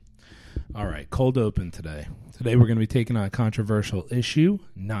All right, cold open today. Today we're going to be taking on a controversial issue.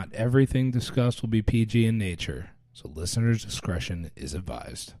 Not everything discussed will be PG in nature, so listeners' discretion is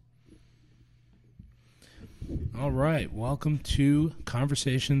advised. All right, welcome to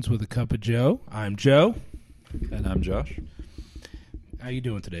Conversations with a Cup of Joe. I'm Joe. And I'm Josh. How you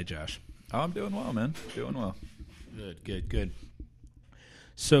doing today, Josh? Oh, I'm doing well, man. Doing well. Good.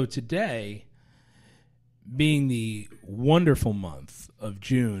 So today, being the wonderful month of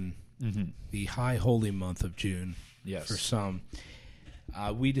June, the high holy month of June, Yes. for some,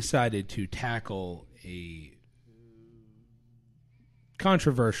 we decided to tackle a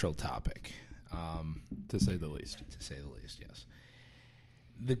controversial topic, To say the least. yes.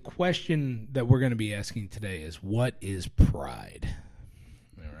 The question that we're going to be asking today is, what is pride?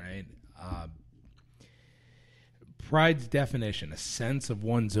 All right. Pride's definition: a sense of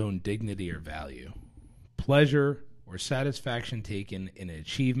one's own dignity or value, pleasure or satisfaction taken in an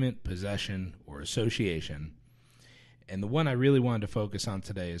achievement, possession, or association. And the one I really wanted to focus on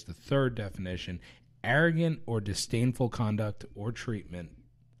today is the third definition: arrogant or disdainful conduct or treatment,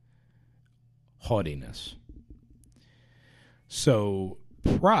 haughtiness. So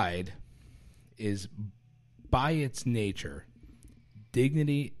pride is, by its nature,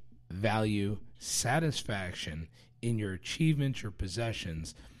 dignity, value, satisfaction in your achievements, your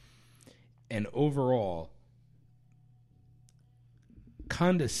possessions, and overall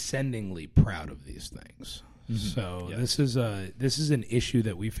condescendingly proud of these things. So Yes. this is an issue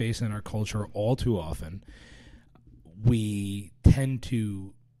that we face in our culture all too often. We tend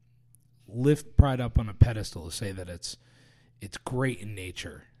to lift pride up on a pedestal to say that it's great in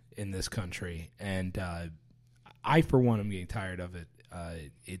nature in this country, and I, for one, am getting tired of it.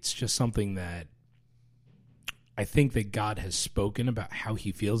 It's just something that I think that God has spoken about how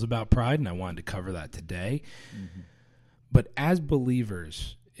he feels about pride, and I wanted to cover that today. But as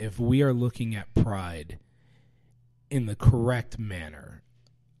believers, if we are looking at pride in the correct manner,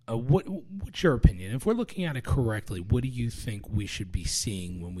 what's your opinion? If we're looking at it correctly, what do you think we should be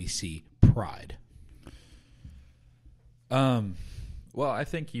seeing when we see pride? Well, I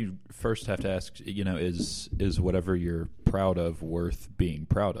think you first have to ask, is whatever you're proud of worth being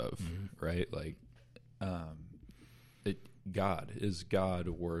proud of, right? Like, is God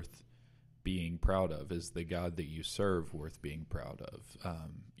worth being proud of? Is the God that you serve worth being proud of?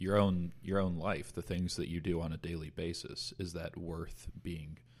 Your own life, the things that you do on a daily basis, is that worth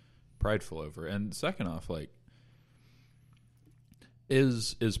being prideful over? And second off, like,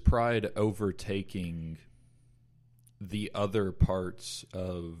 is pride overtaking the other parts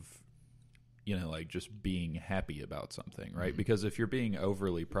of, like just being happy about something, right? Because if you're being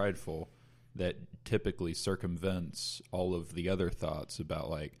overly prideful, that typically circumvents all of the other thoughts about,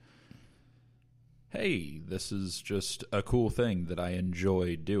 like, hey, this is just a cool thing that I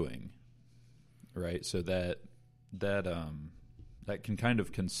enjoy doing, right? So that can kind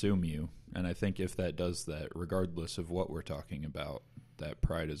of consume you. And I think if that does that, regardless of what we're talking about, that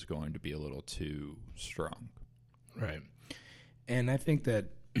pride is going to be a little too strong. Right. And I think that,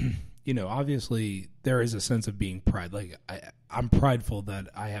 obviously there is a sense of being pride. Like, I'm prideful that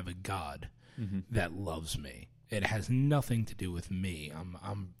I have a God that loves me. It has nothing to do with me.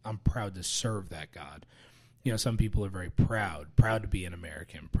 I'm proud to serve that God. Some people are very proud to be an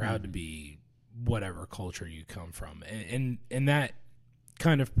American, proud to be whatever culture you come from. And that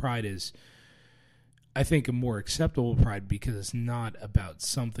kind of pride is, I think, a more acceptable pride because it's not about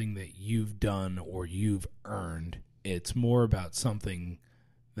something that you've done or you've earned. It's more about something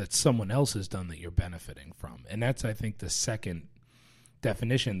that someone else has done that you're benefiting from. And that's, I think, the second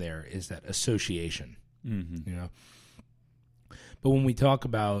definition there is that association. But when we talk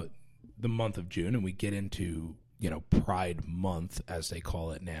about the month of June and we get into, Pride Month, as they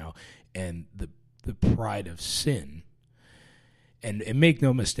call it now, and the pride of sin, and make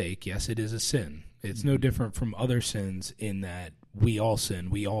no mistake, yes, it is a sin. It's no different from other sins in that we all sin.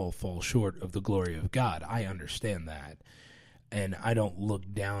 We all fall short of the glory of God. I understand that. And I don't look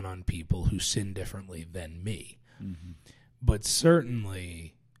down on people who sin differently than me. But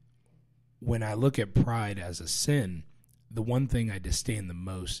certainly, when I look at pride as a sin, the one thing I disdain the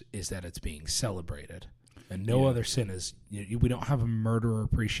most is that it's being celebrated. And no other sin is, we don't have a murder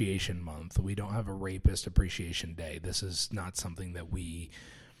appreciation month. We don't have a rapist appreciation day. This is not something that we,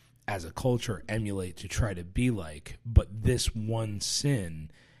 as a culture, emulate to try to be like. But this one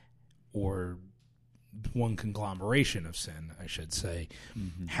sin, or one conglomeration of sin, I should say,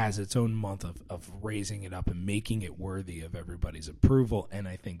 has its own month of raising it up and making it worthy of everybody's approval. And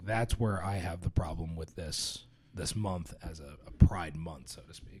I think that's where I have the problem with this month as a pride month, so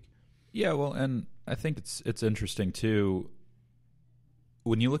to speak. Yeah, well, and I think it's interesting too.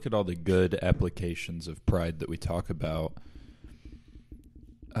 when you look at all the good applications of pride that we talk about,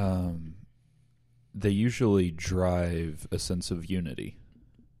 they usually drive a sense of unity,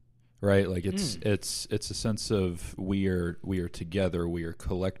 right? Like it's a sense of we are together, we are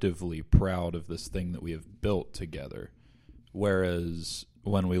collectively proud of this thing that we have built together. Whereas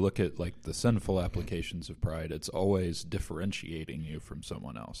when we look at like the sinful applications of pride, it's always differentiating you from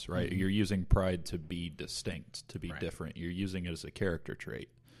someone else, right? Mm-hmm. You're using pride to be distinct, to be different. You're using it as a character trait.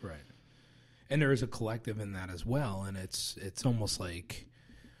 Right. And there is a collective in that as well, and it's almost like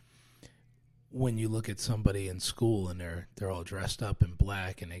when you look at somebody in school and they're all dressed up in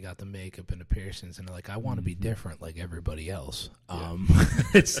black and they got the makeup and the piercings and they're like, I want to be different like everybody else. Yeah.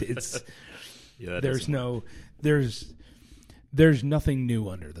 It's yeah, there's nothing new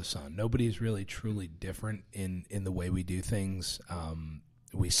under the sun. Nobody's really truly different in the way we do things.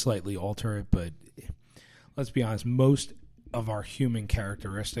 We slightly alter it, but let's be honest, most of our human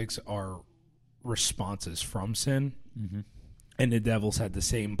characteristics are responses from sin. Mm-hmm. And the devil's had the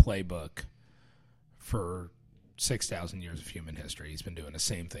same playbook for 6,000 years of human history. He's been doing the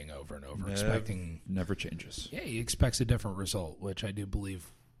same thing over and over, never changes. Yeah, he expects a different result, which I do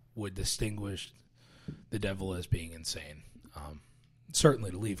believe would distinguish the devil as being insane.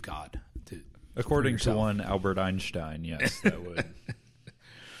 Certainly to leave God. According to one Albert Einstein, yes, that would.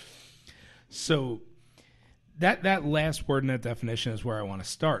 So that last word in that definition is where I want to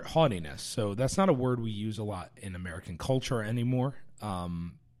start, haughtiness. So that's not a word we use a lot in American culture anymore.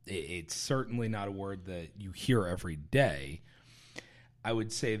 It's certainly not a word that you hear every day. I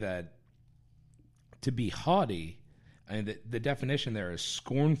would say that to be haughty, and the definition there is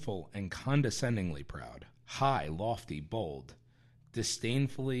scornful and condescendingly proud, high, lofty, bold,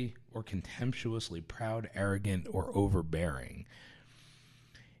 disdainfully or contemptuously proud, arrogant, or overbearing.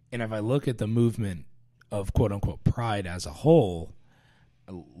 And if I look at the movement of quote-unquote pride as a whole,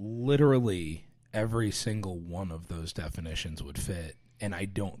 literally every single one of those definitions would fit. And I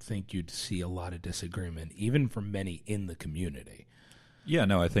don't think you'd see a lot of disagreement, even from many in the community. Yeah,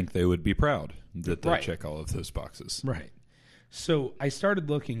 no, I think they would be proud that they check all of those boxes. Right. So I started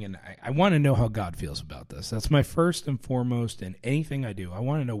looking, and I want to know how God feels about this. That's my first and foremost in anything I do. I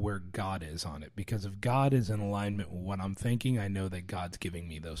want to know where God is on it, because if God is in alignment with what I'm thinking, I know that God's giving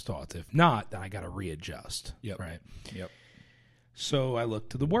me those thoughts. If not, then I got to readjust. Yep. Right? Yep. So I looked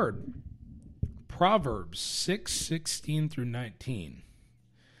to the Word. Proverbs 6:16 through 19.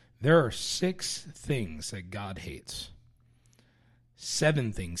 There are 6 things that God hates.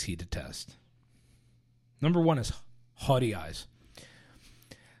 7 things he detests. Number 1 is haughty eyes.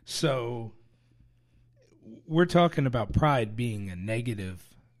 So we're talking about pride being a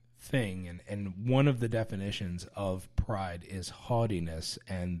negative thing, and one of the definitions of pride is haughtiness,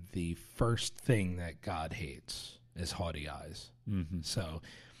 and the first thing that God hates is haughty eyes. Mm-hmm. So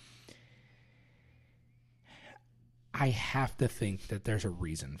I have to think that there's a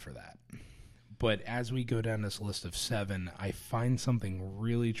reason for that. But as we go down this list of 7, I find something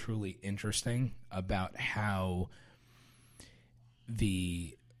really, truly interesting about how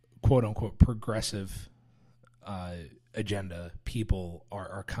the quote-unquote progressive agenda people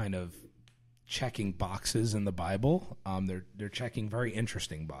are kind of checking boxes in the Bible. They're checking very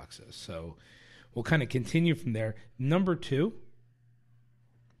interesting boxes. So we'll kind of continue from there. Number two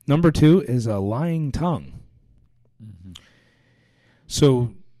is a lying tongue. Mm-hmm.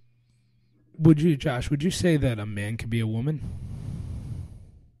 So would you say that a man could be a woman?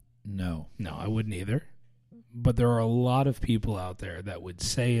 No, I wouldn't either. But there are a lot of people out there that would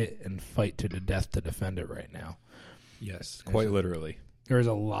say it and fight to the death to defend it right now. Yes, quite literally. There's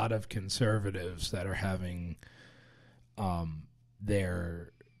a lot of conservatives that are having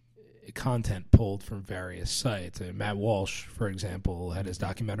their content pulled from various sites. Matt Walsh, for example, had his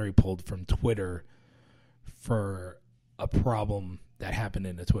documentary pulled from Twitter for a problem that happened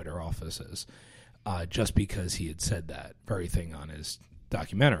in the Twitter offices, just because he had said that very thing on his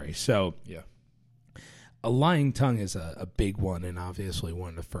documentary. So, yeah. A lying tongue is a big one, and obviously one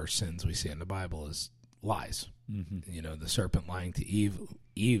of the first sins we see in the Bible is lies. Mm-hmm. You know, the serpent lying to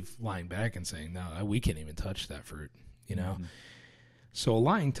Eve lying back and saying, no, we can't even touch that fruit, you know. Mm-hmm. So a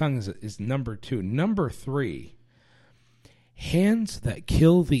lying tongue is number 2. Number 3, hands that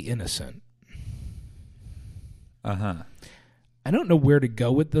kill the innocent. Uh-huh. I don't know where to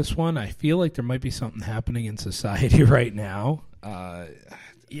go with this one. I feel like there might be something happening in society right now.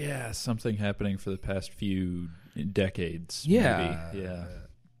 Yeah, something happening for the past few decades. Yeah. Maybe.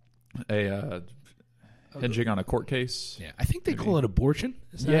 Yeah. Hinging on a court case. Yeah, I think they call it abortion.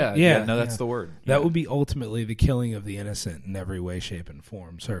 Yeah. No, that's the word. That would be ultimately the killing of the innocent in every way, shape, and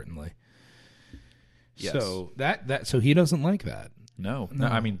form, certainly. Yes. So so he doesn't like that. No. No.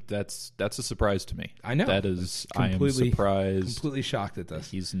 I mean, that's a surprise to me. I know. That is, It's I am surprised. Completely shocked at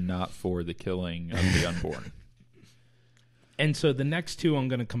this. He's not for the killing of the unborn. And so the next two, I'm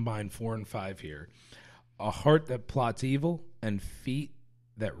going to combine 4 and 5 here. A heart that plots evil and feet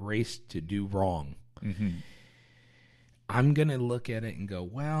that race to do wrong. Mm-hmm. I'm going to look at it and go,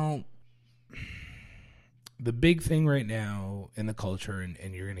 well, the big thing right now in the culture,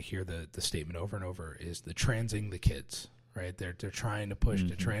 and you're going to hear the statement over and over, is the transing the kids, right? They're trying to push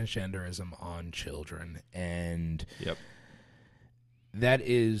the transgenderism on children. And Yep. that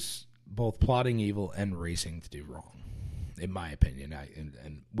is both plotting evil and racing to do wrong. In my opinion,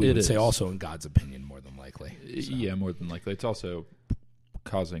 and we would say also in God's opinion, more than likely. So. Yeah, more than likely. It's also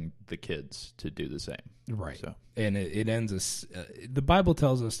causing the kids to do the same. Right. So. And it ends the Bible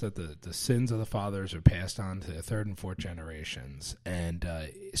tells us that the sins of the fathers are passed on to the third and fourth generations. And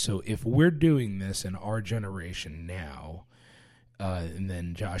so if we're doing this in our generation now, and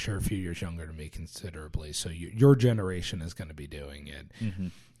then Josh, you're a few years younger than me considerably, so your generation is going to be doing it. Mm-hmm.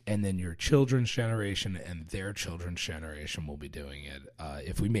 And then your children's generation and their children's generation will be doing it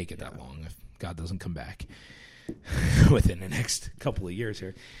if we make it that long, if God doesn't come back within the next couple of years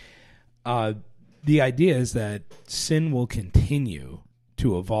here. The idea is that sin will continue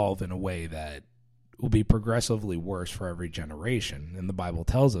to evolve in a way that will be progressively worse for every generation. And the Bible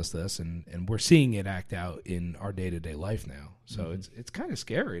tells us this, and we're seeing it act out in our day-to-day life now. So it's kind of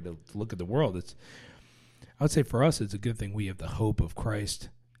scary to look at the world. I would say for us, it's a good thing we have the hope of Christ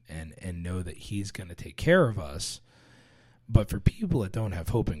and know that he's going to take care of us. But for people that don't have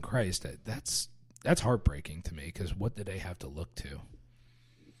hope in Christ, that's heartbreaking to me, because what do they have to look to?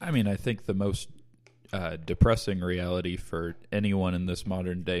 I mean, I think the most depressing reality for anyone in this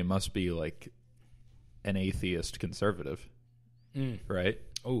modern day must be like an atheist conservative, right?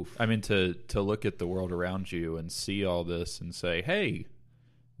 Oof. I mean, to look at the world around you and see all this and say, hey,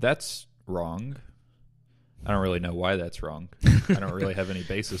 that's wrong. I don't really know why that's wrong. I don't really have any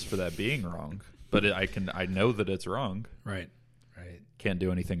basis for that being wrong, but I know that it's wrong. Right. Can't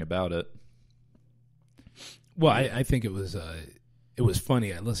do anything about it. Well, I think it was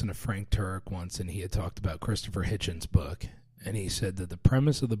funny. I listened to Frank Turek once, and he had talked about Christopher Hitchens' book, and he said that the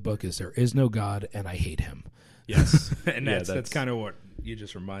premise of the book is there is no God, and I hate him. Yes, and that's kind of what you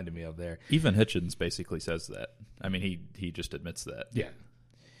just reminded me of there. Even Hitchens basically says that. I mean, he just admits that. Yeah.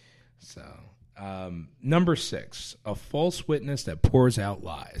 So, number 6, a false witness that pours out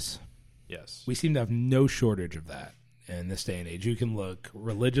lies. Yes. We seem to have no shortage of that in this day and age. You can look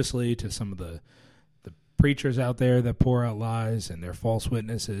religiously to some of the preachers out there that pour out lies and they're false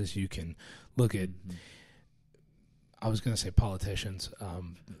witnesses. You can look at, I was going to say politicians.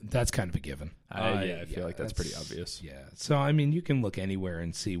 That's kind of a given. I feel like that's pretty obvious. Yeah. So, I mean, you can look anywhere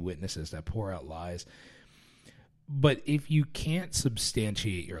and see witnesses that pour out lies. But if you can't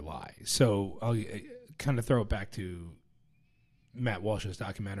substantiate your lie, so I'll kind of throw it back to Matt Walsh's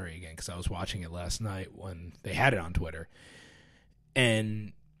documentary again, because I was watching it last night when they had it on Twitter.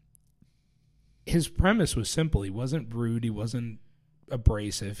 And his premise was simple. He wasn't rude. He wasn't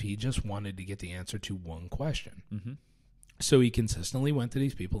abrasive. He just wanted to get the answer to one question. Mm-hmm. So he consistently went to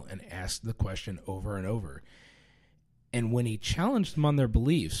these people and asked the question over and over. And when he challenged them on their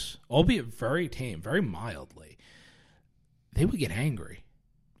beliefs, albeit very tame, very mildly, they would get angry.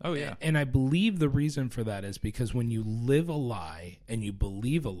 Oh, yeah. And I believe the reason for that is because when you live a lie and you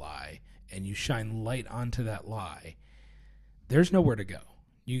believe a lie and you shine light onto that lie, there's nowhere to go.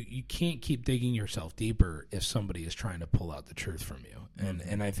 You can't keep digging yourself deeper if somebody is trying to pull out the truth from you.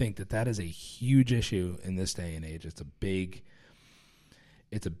 And I think that is a huge issue in this day and age. It's a big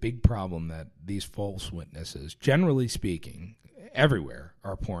problem that these false witnesses, generally speaking, everywhere,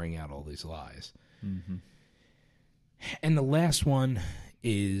 are pouring out all these lies. Mm-hmm. And the last one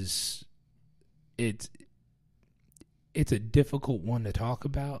is it's a difficult one to talk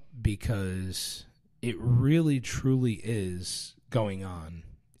about because it really truly is going on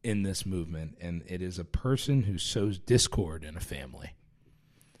in this movement, and it is a person who sows discord in a family.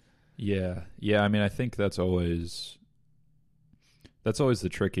 Yeah. I mean, I think that's always the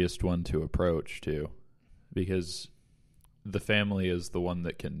trickiest one to approach too, because the family is the one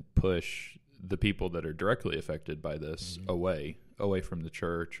that can push the people that are directly affected by this away from the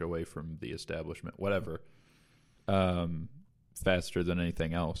church, away from the establishment, whatever, faster than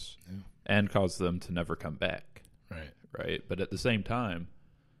anything else, and cause them to never come back. Right. But at the same time,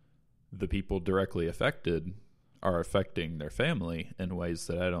 the people directly affected are affecting their family in ways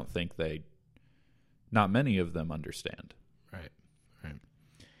that I don't think not many of them understand. Right.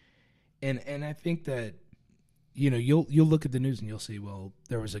 And I think that, you'll look at the news and you'll see, well,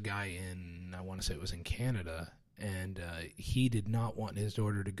 there was a guy I want to say it was in Canada, and he did not want his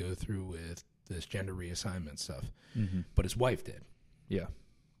daughter to go through with this gender reassignment stuff, but his wife did. Yeah.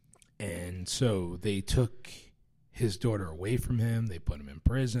 And so they took his daughter away from him. They put him in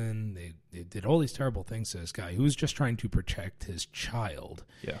prison. They did all these terrible things to this guy who was just trying to protect his child.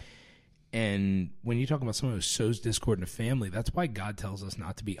 Yeah. And when you talk about someone who sows discord in a family, that's why God tells us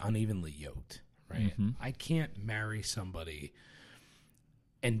not to be unevenly yoked, right? I can't marry somebody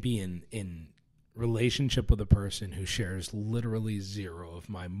and be in relationship with a person who shares literally zero of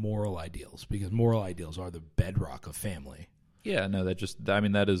my moral ideals, because moral ideals are the bedrock of family. Yeah, no,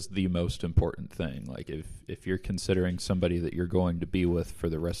 that is the most important thing. Like, if you're considering somebody that you're going to be with for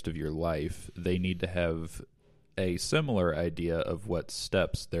the rest of your life, they need to have a similar idea of what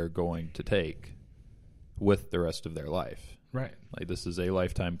steps they're going to take with the rest of their life. Right. Like, this is a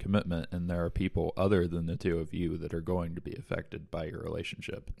lifetime commitment, and there are people other than the two of you that are going to be affected by your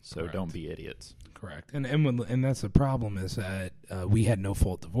relationship. So Correct. Don't be idiots. Correct. And that's the problem, is that we had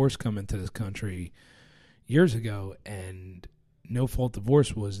no-fault divorce come into this country years ago, and no-fault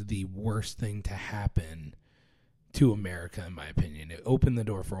divorce was the worst thing to happen to America, in my opinion. It opened the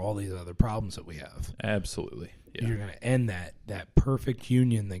door for all these other problems that we have. Absolutely. Yeah. You're going to end that perfect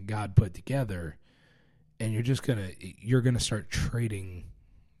union that God put together, and you're gonna start trading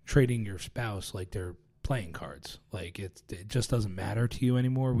your spouse like they're playing cards. Like, it just doesn't matter to you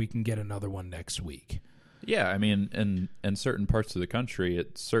anymore. We can get another one next week. Yeah, I mean, in certain parts of the country,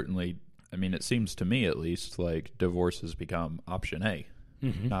 it seems to me at least like divorce has become option A,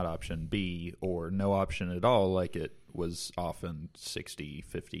 not option B, or no option at all like it was often 60,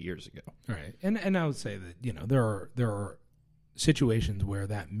 50 years ago. Right. And I would say that, there are situations where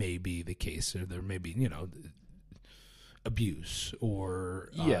that may be the case, or there may be, abuse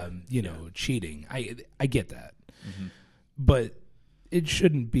or, cheating. I get that. But it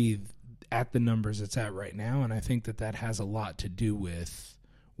shouldn't be at the numbers it's at right now, and I think that has a lot to do with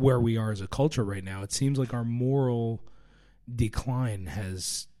where we are as a culture right now. It seems like our moral decline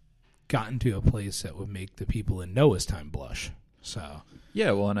has gotten to a place that would make the people in Noah's time blush. So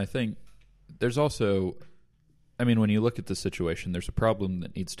yeah, well, and I think there's also, when you look at the situation, there's a problem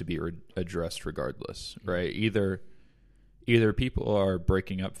that needs to be addressed regardless, right? Either people are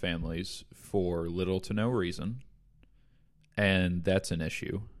breaking up families for little to no reason, and that's an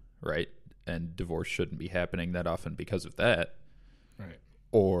issue, right? And divorce shouldn't be happening that often because of that. Right.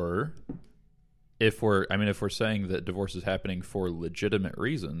 Or if we're saying that divorce is happening for legitimate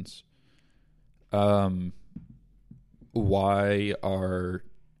reasons, why are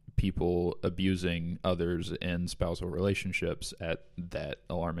people abusing others in spousal relationships at that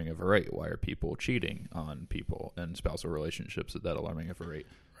alarming of a rate? Why are people cheating on people in spousal relationships at that alarming of a rate?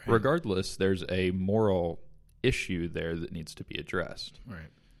 Right. Regardless, there's a moral issue there that needs to be addressed. Right.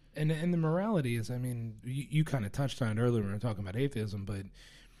 And the morality is, you kind of touched on it earlier when we were talking about atheism, but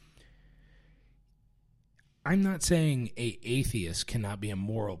I'm not saying a atheist cannot be a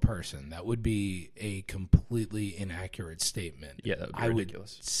moral person. That would be a completely inaccurate statement. Yeah, that would be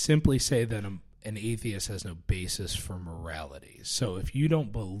ridiculous. I would simply say that an atheist has no basis for morality. So if you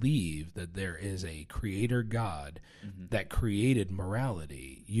don't believe that there is a creator God that created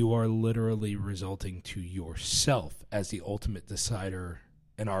morality, you are literally resulting to yourself as the ultimate decider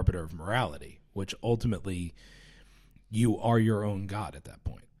and arbiter of morality, which ultimately you are your own God at that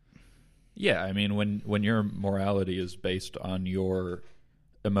point. Yeah, when your morality is based on your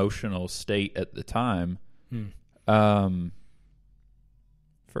emotional state at the time,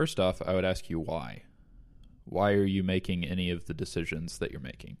 first off, I would ask you why. Why are you making any of the decisions that you're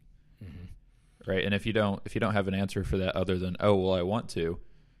making? Right? And if you don't have an answer for that other than, oh, well, I want to,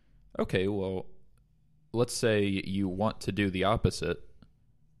 okay, well, let's say you want to do the opposite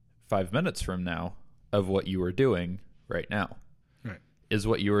 5 minutes from now of what you are doing right now. Right. Is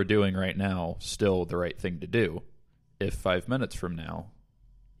what you are doing right now still the right thing to do if 5 minutes from now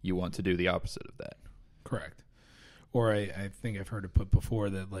you want to do the opposite of that? Correct. Or I think I've heard it put before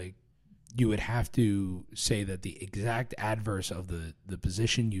that, like, you would have to say that the exact adverse of the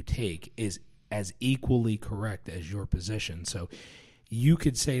position you take is as equally correct as your position. So you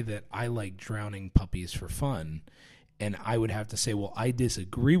could say that I like drowning puppies for fun, and I would have to say, well, I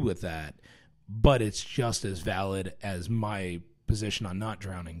disagree with that, but it's just as valid as my position on not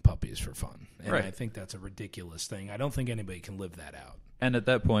drowning puppies for fun. And right. I think that's a ridiculous thing. I don't think anybody can live that out. And at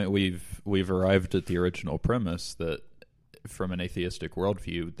that point, we've arrived at the original premise that from an atheistic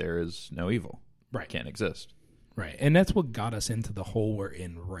worldview, there is no evil. Right. It can't exist. Right. And that's what got us into the hole we're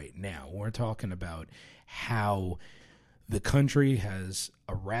in right now. We're talking about how the country has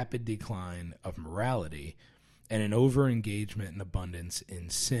a rapid decline of morality, and an over-engagement and abundance in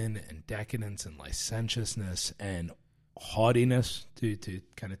sin and decadence and licentiousness and haughtiness, to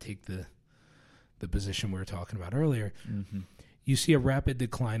kind of take the position we were talking about earlier. Mm-hmm. You see a rapid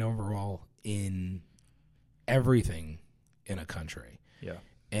decline overall in everything in a country. Yeah.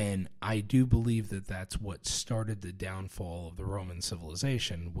 And I do believe that that's what started the downfall of the Roman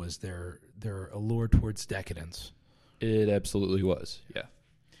civilization, was their allure towards decadence. It absolutely was, yeah.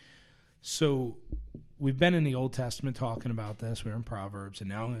 So we've been in the Old Testament talking about this. We're in Proverbs, and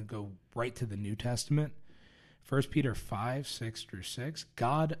now I'm going to go right to the New Testament. 1 Peter 5, 6 through 6.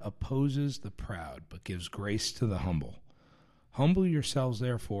 God opposes the proud, but gives grace to the humble. Humble yourselves,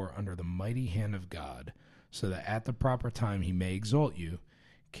 therefore, under the mighty hand of God, so that at the proper time he may exalt you,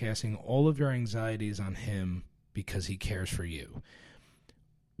 casting all of your anxieties on him because he cares for you.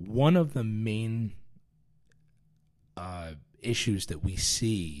 One of the main issues that we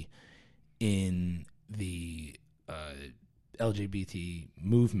see in the LGBT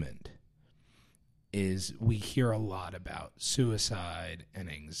movement is we hear a lot about suicide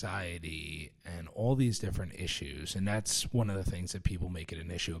and anxiety and all these different issues. And that's one of the things that people make it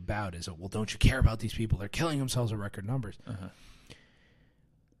an issue about is, well, don't you care about these people? They're killing themselves at record numbers. Uh-huh.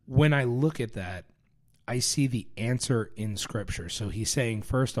 When I look at that, I see the answer in Scripture. So he's saying,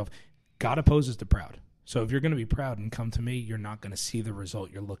 first off, God opposes the proud. So if you're going to be proud and come to me, you're not going to see the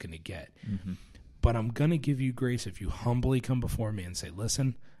result you're looking to get. Mm-hmm. But I'm going to give you grace if you humbly come before me and say,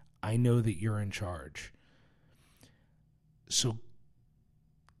 listen, I know that you're in charge. So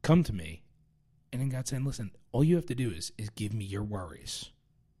come to me. And then God's saying, listen, all you have to do is give me your worries.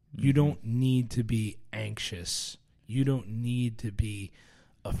 Mm-hmm. You don't need to be anxious. You don't need to be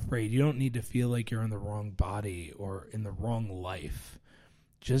afraid. You don't need to feel like you're in the wrong body or in the wrong life.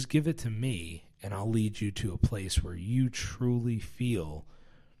 Just give it to me, and I'll lead you to a place where you truly feel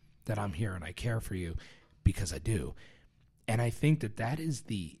that I'm here and I care for you, because I do. And I think that is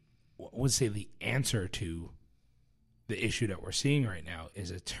the answer to the issue that we're seeing right now,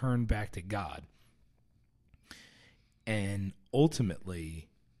 is a turn back to God. And ultimately,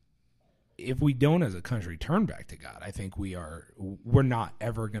 if we don't as a country turn back to God, I think we're not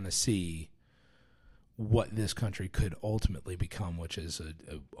ever going to see what this country could ultimately become, which is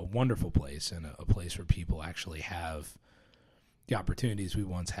a wonderful place, and a place where people actually have the opportunities we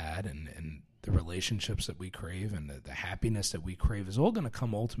once had, and the relationships that we crave, and the happiness that we crave is all going to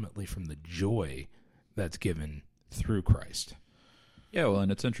come ultimately from the joy that's given through Christ. Yeah, well,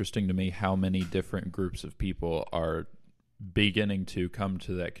 and it's interesting to me how many different groups of people are beginning to come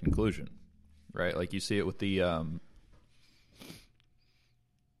to that conclusion, right? Like you see it with the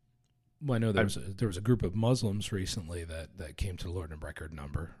well, I know there was a group of Muslims recently that came to the Lord in record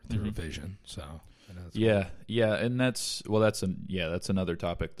number through a vision. So I know yeah, and that's another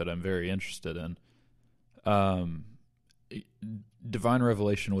topic that I'm very interested in. Divine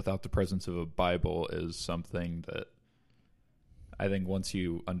revelation without the presence of a Bible is something that I think once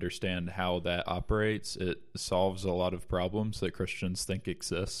you understand how that operates, it solves a lot of problems that Christians think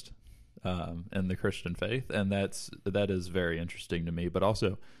exist in the Christian faith, and that is very interesting to me. But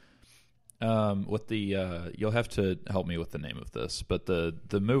also, with the you'll have to help me with the name of this, but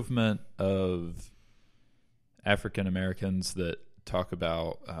the movement of African Americans that talk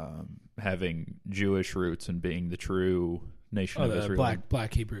about having Jewish roots and being the true nation of Israel.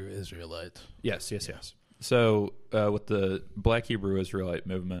 Black Hebrew Israelites. Yes. So with the Black Hebrew Israelite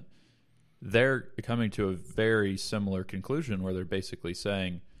movement, they're coming to a very similar conclusion where they're basically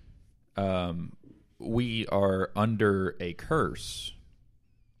saying, we are under a curse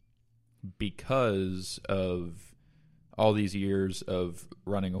because of all these years of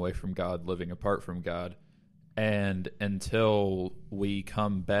running away from God, living apart from God. And until we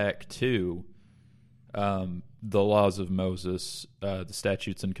come back to the laws of Moses, the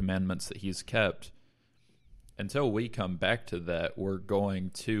statutes and commandments that he's kept, until we come back to that, we're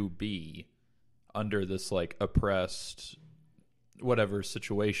going to be under this like oppressed whatever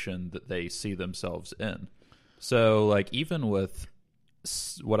situation that they see themselves in. So like even with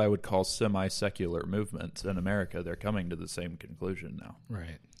what I would call semi-secular movements in America, they're coming to the same conclusion now.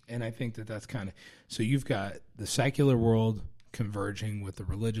 Right. And I think that's kind of, so you've got the secular world converging with the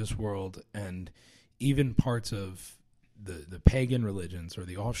religious world, and even parts of the pagan religions or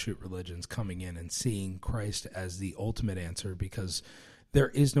the offshoot religions coming in and seeing Christ as the ultimate answer, because there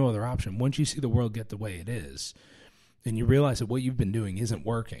is no other option. Once you see the world get the way it is, and you realize that what you've been doing isn't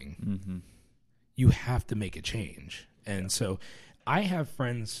working, you have to make a change. And so I have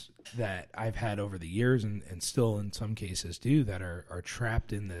friends that I've had over the years, and still in some cases do, that are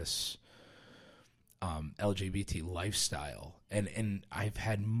trapped in this LGBT lifestyle. And I've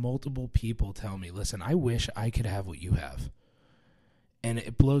had multiple people tell me, listen, I wish I could have what you have. And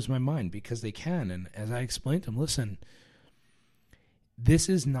it blows my mind because they can. And as I explained to them, listen, this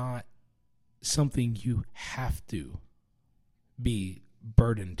is not something you have to be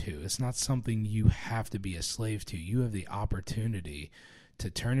burdened to. It's not something you have to be a slave to. You have the opportunity to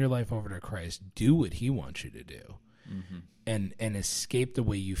turn your life over to Christ, do what he wants you to do, and escape the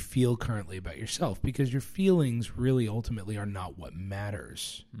way you feel currently about yourself, because your feelings really ultimately are not what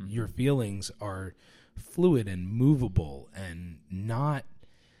matters. Your feelings are fluid and movable and not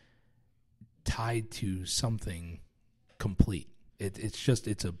tied to something complete.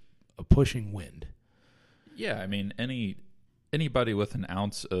 It's a pushing wind. Yeah, I mean, anybody with an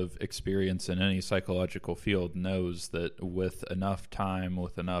ounce of experience in any psychological field knows that with enough time,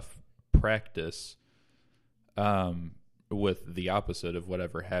 with enough practice, with the opposite of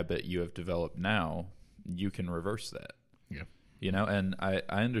whatever habit you have developed now, you can reverse that. Yeah. You know, and I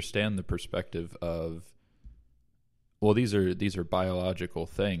understand the perspective of, well, these are biological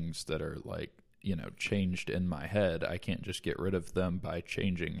things that are like, you know, changed in my head. I can't just get rid of them by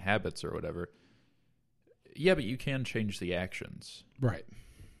changing habits or whatever. Yeah, but you can change the actions. Right.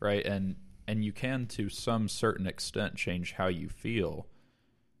 Right. And you can, to some certain extent, change how you feel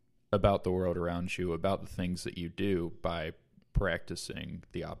about the world around you, about the things that you do, by practicing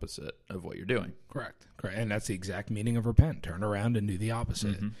the opposite of what you're doing. Correct. And that's the exact meaning of repent. Turn around and do the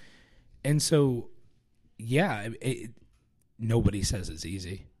opposite. And so, yeah, nobody says it's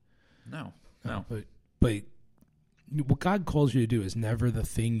easy. No. But what God calls you to do is never the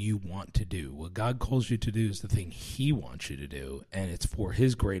thing you want to do. What God calls you to do is the thing he wants you to do, and it's for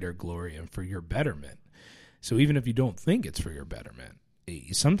his greater glory and for your betterment. So even if you don't think it's for your betterment,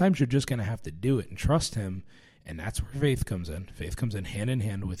 sometimes you're just going to have to do it and trust him, and that's where faith comes in. Faith comes in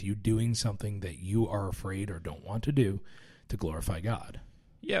hand with you doing something that you are afraid or don't want to do to glorify God.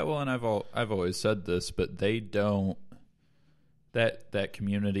 Yeah, well, and I've always said this, but they don't, that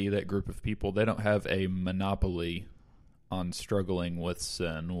community, that group of people, they don't have a monopoly on struggling with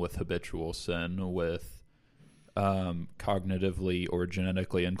sin, with habitual sin, with cognitively or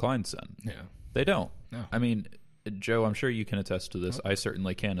genetically inclined sin. Yeah. They don't. No. I mean, Joe, I'm sure you can attest to this. I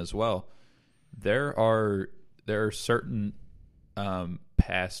certainly can as well. There are certain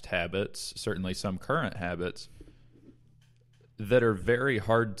past habits, certainly some current habits, that are very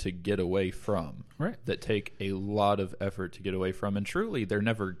hard to get away from. Right. That take a lot of effort to get away from, and truly, they're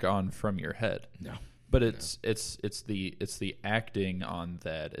never gone from your head. No. But it's the acting on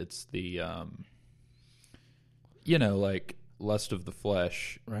that. It's the like lust of the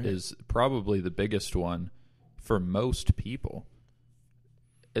flesh is probably the biggest one for most people.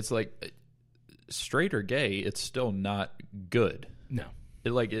 It's like straight or gay, it's still not good. No.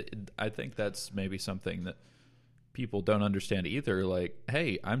 I think that's maybe something that people don't understand either. Like,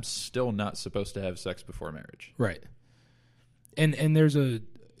 hey, I'm still not supposed to have sex before marriage. Right. And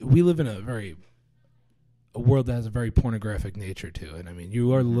we live in a world that has a very pornographic nature to it. I mean,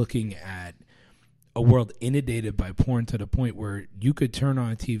 you are looking at a world inundated by porn to the point where you could turn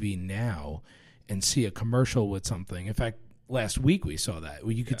on TV now and see a commercial with something. In fact, last week we saw that.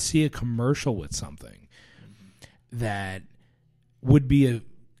 You could see a commercial with something that would be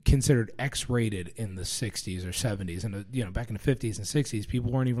considered X-rated in the 60s or 70s. And, back in the 50s and 60s,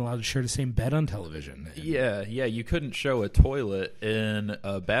 people weren't even allowed to share the same bed on television. Yeah. You couldn't show a toilet in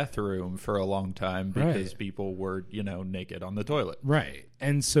a bathroom for a long time because people were, naked on the toilet. Right.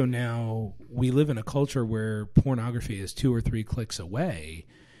 And so now we live in a culture where pornography is 2 or 3 clicks away.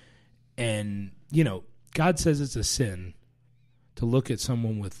 And, God says it's a sin to look at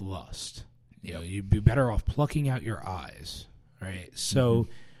someone with lust. You'd be better off plucking out your eyes. Right. So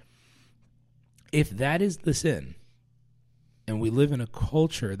if that is the sin, and we live in a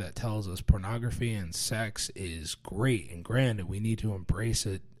culture that tells us pornography and sex is great and grand and we need to embrace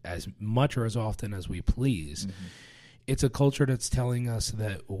it as much or as often as we please, it's a culture that's telling us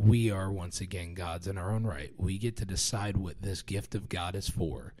that we are once again gods in our own right. We get to decide what this gift of God is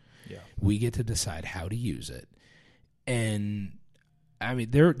for. Yeah. We get to decide how to use it. And I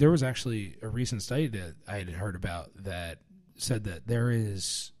mean, there was actually a recent study that I had heard about that said that there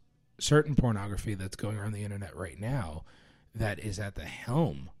is certain pornography that's going around the internet right now that is at the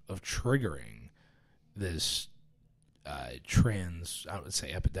helm of triggering this trans, I would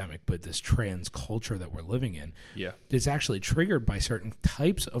say epidemic, but this trans culture that we're living in. Yeah. It's actually triggered by certain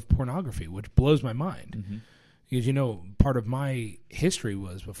types of pornography, which blows my mind. Because, part of my history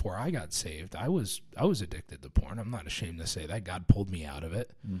was before I got saved, I was addicted to porn. I'm not ashamed to say that. God pulled me out of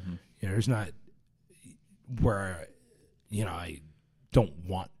it. There's not where, I don't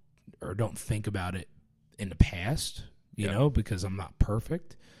want or don't think about it in the past, you know, because I'm not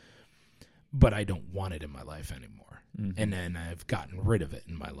perfect, but I don't want it in my life anymore. And then I've gotten rid of it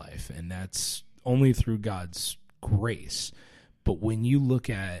in my life, and that's only through God's grace. But when you look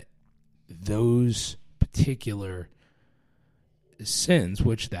at those particular sins,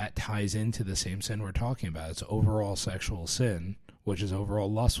 which that ties into the same sin we're talking about, it's overall sexual sin, which is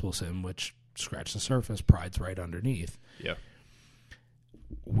overall lustful sin, which scratch the surface, pride's right underneath. Yeah.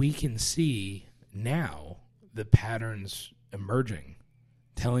 We can see now the patterns emerging,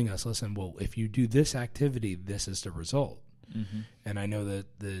 telling us, listen, well, if you do this activity, this is the result. And I know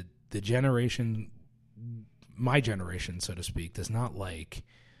that the generation, my generation, so to speak, does not like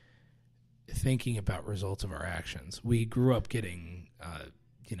thinking about results of our actions. We grew up getting,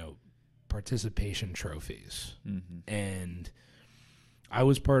 participation trophies. And I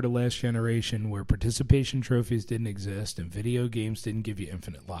was part of the last generation where participation trophies didn't exist and video games didn't give you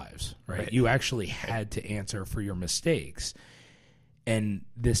infinite lives, right? You actually had to answer for your mistakes. And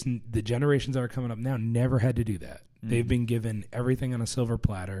the generations that are coming up now never had to do that. They've been given everything on a silver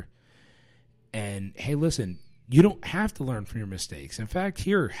platter. And, hey, listen, you don't have to learn from your mistakes. In fact,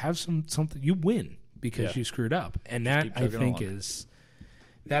 here, have something. You win because you screwed up. And that, I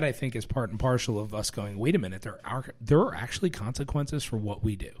think, is part and parcel of us going, wait a minute, there are actually consequences for what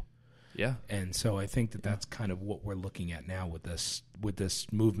we do. Yeah. And so I think that's kind of what we're looking at now with this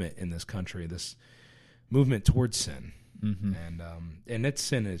movement in this country, this movement towards sin. And it's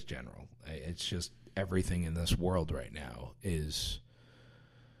sin is general. It's just everything in this world right now is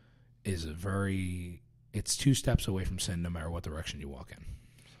it's two steps away from sin no matter what direction you walk in. So.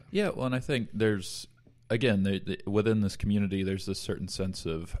 Yeah, well, and I think there's, again, within this community, there's this certain sense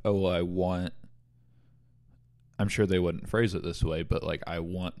of, I'm sure they wouldn't phrase it this way, but like, I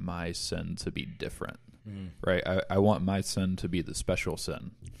want my sin to be different, right? I want my sin to be the special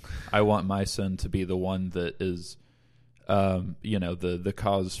sin. I want my sin to be the one that is, the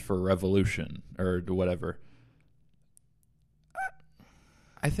cause for revolution or whatever.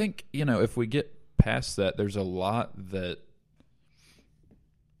 I think, if we get past that, there's a lot that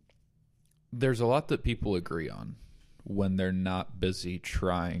people agree on when they're not busy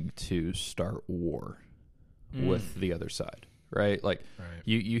trying to start war with the other side, right? Like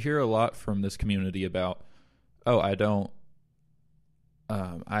you hear a lot from this community about, I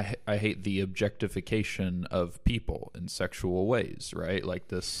hate the objectification of people in sexual ways, right? Like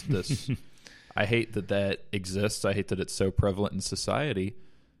this I hate that exists. I hate that it's so prevalent in society.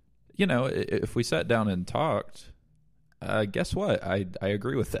 If we sat down and talked, guess what? I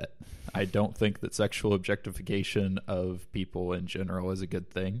agree with that. I don't think that sexual objectification of people in general is a good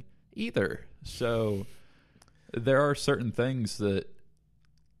thing either. So there are certain things that,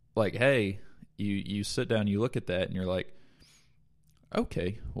 like, hey, you sit down, you look at that, and you're like,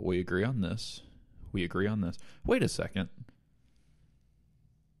 okay, well, we agree on this. We agree on this. Wait a second.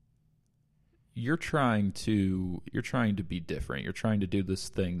 You're trying to be different. You're trying to do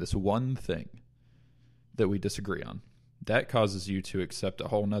this one thing that we disagree on. That causes you to accept a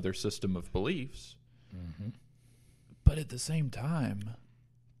whole nother system of beliefs. But at the same time,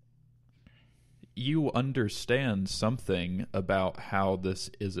 you understand something about how this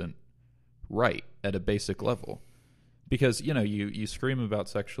isn't right at a basic level. Because, you scream about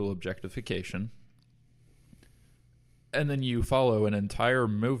sexual objectification, and then you follow an entire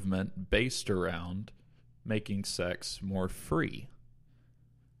movement based around making sex more free.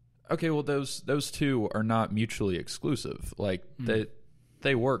 Okay, well, those two are not mutually exclusive. Like,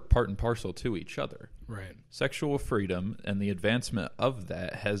 they work part and parcel to each other. Right. Sexual Freedom and the advancement of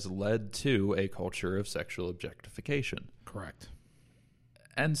that has led to a culture of sexual objectification. Correct.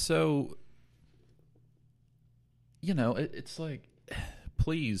 And so, it's like,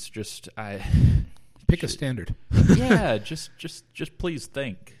 please just pick a standard. Yeah, just please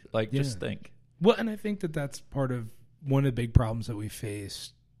think. Like, just think. Well, and I think that's part of one of the big problems that we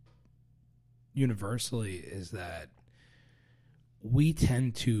face universally is that we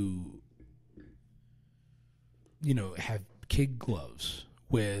tend to, have kid gloves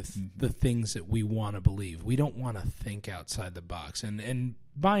with the things that we want to believe. We don't want to think outside the box. And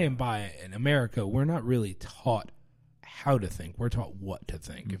by in America, we're not really taught how to think. We're taught what to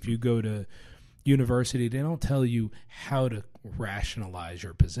think. If you go to university, they don't tell you how to rationalize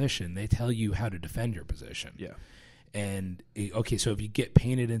your position. They tell you how to defend your position. Yeah. And okay, so if you get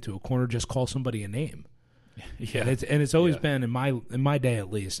painted into a corner, just call somebody a name. Yeah. And it's always been in my day,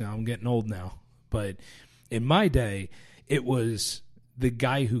 at least. Now I'm getting old now, but in my day, it was the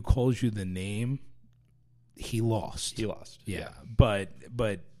guy who calls you the name. He lost. Yeah. But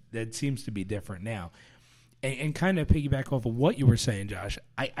that seems to be different now. And kind of piggyback off of what you were saying, Josh,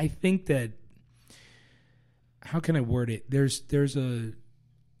 I think that, how can I word it?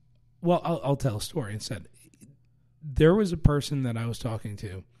 I'll tell a story instead. There was a person that I was talking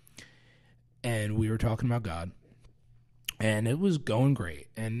to, and we were talking about God, and it was going great.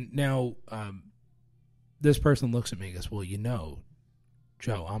 And now this person looks at me and goes, well,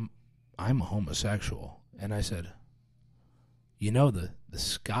 Joe, I'm a homosexual. And I said, the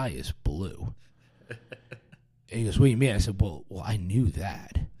sky is blue. And he goes, what do you mean? I said, well, I knew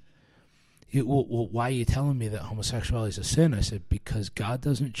that. Well, why are you telling me that homosexuality is a sin? I said, because God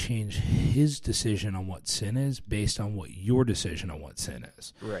doesn't change his decision on what sin is based on what your decision on what sin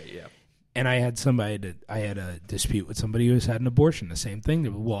is. Right, yeah. And I had a dispute with somebody who has had an abortion. The same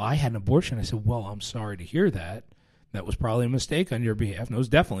thing. Well, I had an abortion. I said, well, I'm sorry to hear that. That was probably a mistake on your behalf. No, it was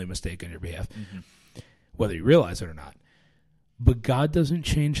definitely a mistake on your behalf, whether you realize it or not. But God doesn't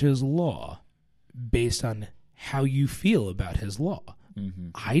change his law based on how you feel about his law. Mm-hmm.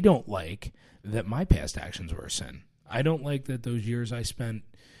 I don't like that my past actions were a sin. I don't like that those years I spent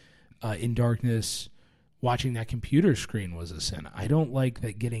in darkness watching that computer screen was a sin. I don't like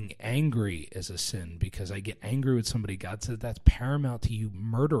that getting angry is a sin because I get angry with somebody. God said that's paramount to you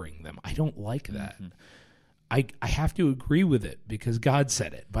murdering them. I don't like that. Mm-hmm. I have to agree with it because God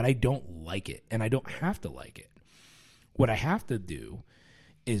said it, but I don't like it, and I don't have to like it. What I have to do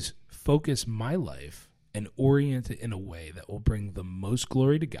is focus my life and orient it in a way that will bring the most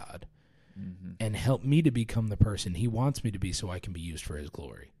glory to God and help me to become the person he wants me to be so I can be used for his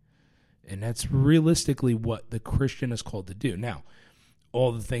glory. And that's realistically what the Christian is called to do. Now,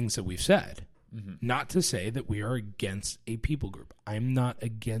 all the things that we've said, not to say that we are against a people group. I'm not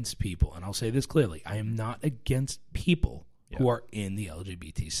against people. And I'll say this clearly. I am not against people who are in the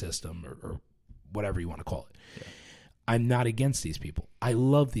LGBT system or whatever you want to call it. Yeah. I'm not against these people. I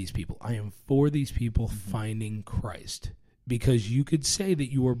love these people. I am for these people finding Christ. Because you could say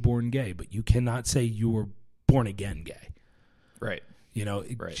that you were born gay, but you cannot say you were born again gay. Right.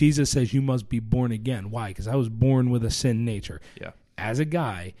 Right. Jesus says you must be born again. Why? Because I was born with a sin nature. Yeah. As a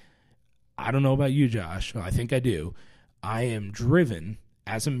guy, I don't know about you, Josh. I think I do. I am driven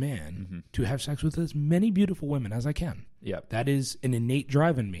as a man to have sex with as many beautiful women as I can. Yeah. That is an innate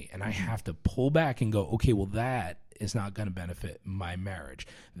drive in me. And I have to pull back and go, okay, well, that is not going to benefit my marriage.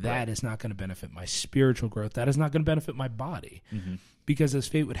 That is not going to benefit my spiritual growth. That is not going to benefit my body. Because as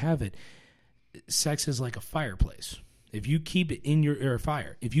fate would have it, sex is like a fireplace. If you keep it in your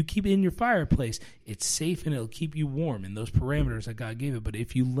fire, if you keep it in your fireplace, it's safe and it'll keep you warm in those parameters that God gave it. But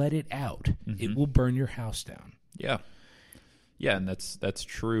if you let it out, it will burn your house down. Yeah, yeah, and that's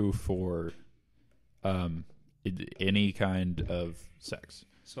true for any kind of sex.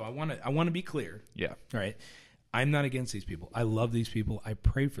 So I want to be clear. Yeah, right. I'm not against these people. I love these people. I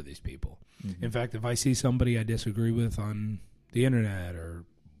pray for these people. In fact, if I see somebody I disagree with on the internet or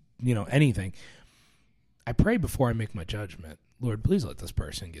anything, I pray before I make my judgment. Lord, please let this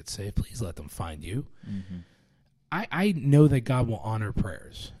person get saved. Please let them find you. I know that God will honor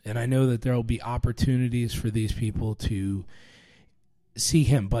prayers, and I know that there will be opportunities for these people to see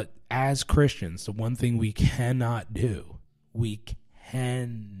him. But as Christians, the one thing we cannot do, we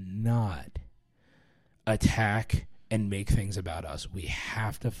cannot attack and make things about us. We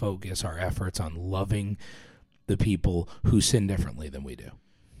have to focus our efforts on loving the people who sin differently than we do.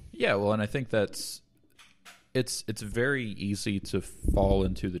 Yeah, well, and I think that's it's very easy to fall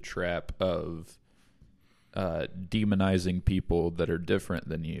into the trap of demonizing people that are different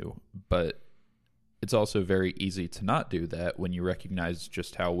than you, but it's also very easy to not do that when you recognize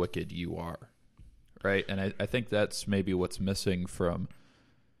just how wicked you are, right? And I think that's maybe what's missing from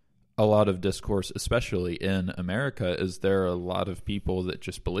a lot of discourse, especially in America, is there are a lot of people that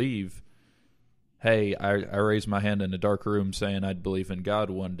just believe, hey, I raised my hand in a dark room saying I'd believe in God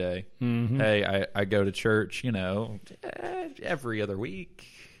one day. Hey, I go to church, every other week,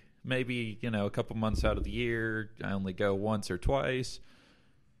 maybe, a couple months out of the year. I only go once or twice.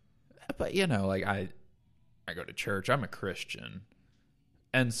 But, I go to church. I'm a Christian.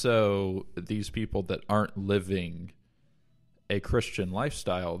 And so these people that aren't living a Christian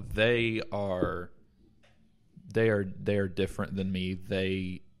lifestyle, they are different than me.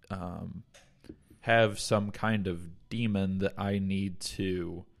 They have some kind of demon that I need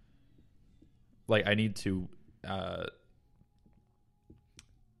to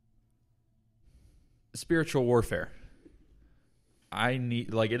spiritual warfare.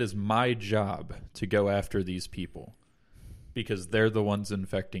 It is my job to go after these people because they're the ones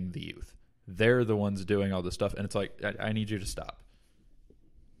infecting the youth. They're the ones doing all this stuff. And it's like, I need you to stop.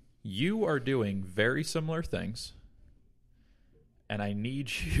 You are doing very similar things. And I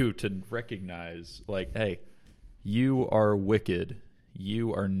need you to recognize, hey, you are wicked.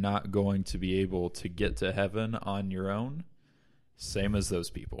 You are not going to be able to get to heaven on your own. Same as those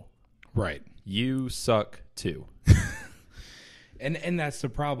people. Right. You suck too. And that's the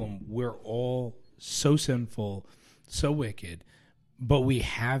problem. We're all so sinful, so wicked, but we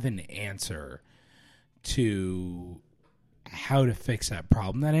have an answer to how to fix that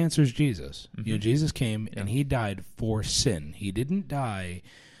problem. That answer is Jesus. You know, Jesus came and he died for sin. He didn't die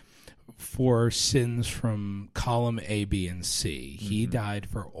for sins from column A, B, and C. He died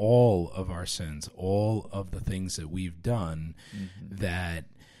for all of our sins, all of the things that we've done that,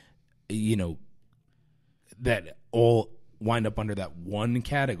 you know, that all wind up under that one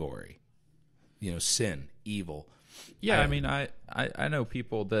category, you know, sin, evil. Yeah, I mean, I know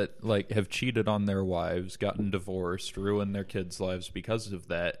people that like have cheated on their wives, gotten divorced, ruined their kids' lives because of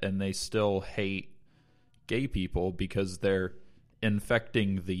that, and they still hate gay people because they're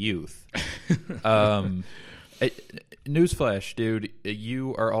infecting the youth. Newsflash, dude,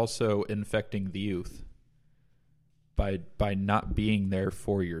 you are also infecting the youth by not being there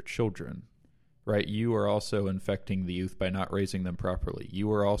for your children, right? You are also infecting the youth by not raising them properly.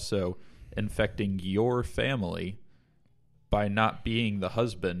 You are also infecting your family by not being the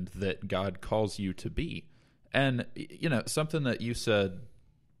husband that God calls you to be. And, you know, something that you said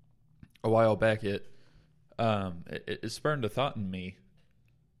a while back, it spurred a thought in me.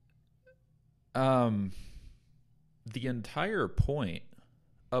 The entire point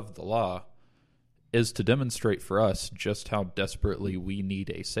of the law is to demonstrate for us just how desperately we need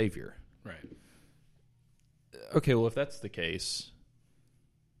a savior. Right. Okay, well, if that's the case,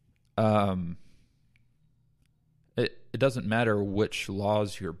 it doesn't matter which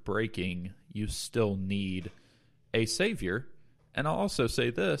laws you're breaking, you still need a savior. And I'll also say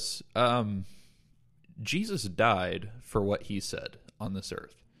this, Jesus died for what he said on this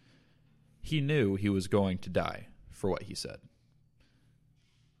earth. He knew he was going to die for what he said.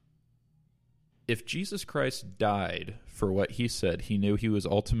 If Jesus Christ died for what he said, he knew he was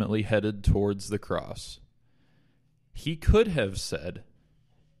ultimately headed towards the cross. He could have said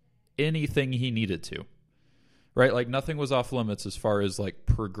anything he needed to, right? Like nothing was off limits as far as like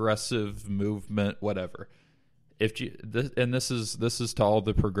progressive movement, whatever. And this is to all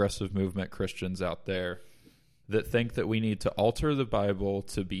the progressive movement Christians out there that think that we need to alter the Bible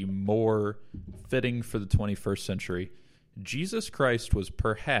to be more fitting for the 21st century. Jesus Christ was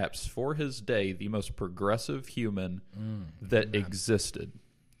perhaps, for his day, the most progressive human that existed.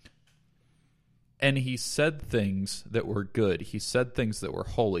 And he said things that were good. He said things that were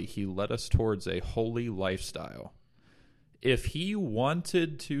holy. He led us towards a holy lifestyle. If he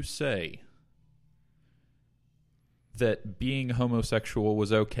wanted to say that being homosexual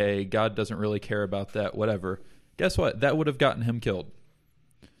was okay, God doesn't really care about that, whatever, guess what? That would have gotten him killed.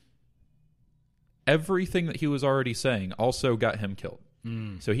 Everything that he was already saying also got him killed.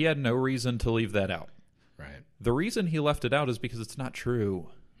 So he had no reason to leave that out. Right. The reason he left it out is because it's not true.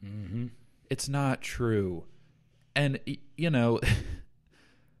 It's not true. And, you know,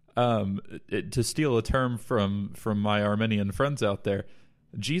 to steal a term from my Arminian friends out there,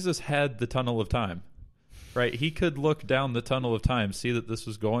 Jesus had the tunnel of time, right? He could look down the tunnel of time, see that this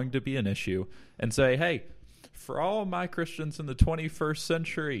was going to be an issue, and say, hey, for all my Christians in the 21st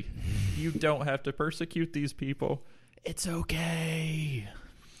century, you don't have to persecute these people. It's okay.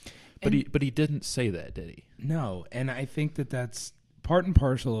 But he didn't say that, did he? No, and I think that that's part and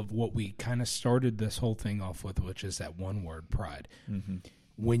parcel of what we kind of started this whole thing off with, which is that one word, pride.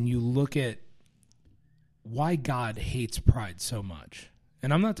 When you look at why God hates pride so much,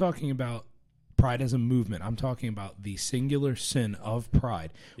 and I'm not talking about pride as a movement, I'm talking about the singular sin of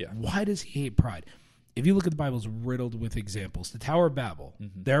pride. Yeah. Why does he hate pride? If you look at the Bible, it's riddled with examples. The Tower of Babel,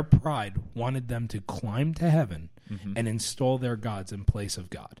 their pride wanted them to climb to heaven and install their gods in place of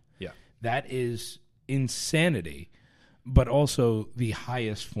God. Yeah. That is insanity, but also the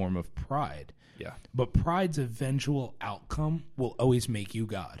highest form of pride. Yeah. But pride's eventual outcome will always make you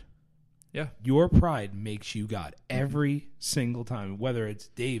God. Yeah. Your pride makes you God every single time, whether it's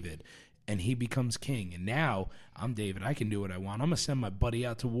David and he becomes king. And now I'm David. I can do what I want. I'm going to send my buddy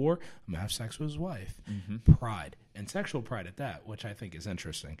out to war. I'm going to have sex with his wife. Pride, and sexual pride at that, which I think is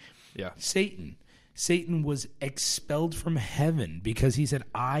interesting. Yeah. Satan was expelled from heaven because he said,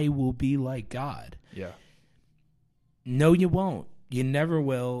 I will be like God. Yeah. No, you won't. You never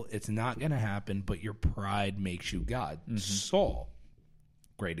will. It's not going to happen, but your pride makes you God. Saul,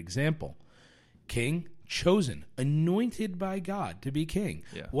 great example. King, chosen, anointed by God to be king.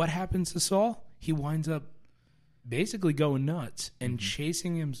 Yeah. What happens to Saul? He winds up basically going nuts and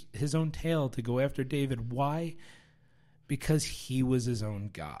chasing his own tail to go after David. Why? Because he was his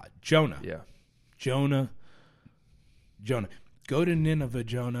own God. Jonah. Yeah. Jonah Jonah. Go to Nineveh,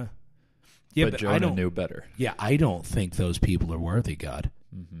 Jonah. But Jonah knew better. Yeah, I don't think those people are worthy, God.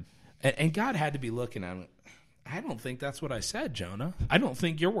 Mm-hmm. And God had to be looking at him. I don't think that's what I said, Jonah. I don't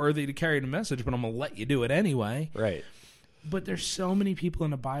think you're worthy to carry the message, but I'm going to let you do it anyway. Right. But there's so many people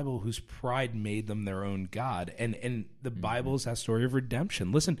in the Bible whose pride made them their own God. And the Bible is that story of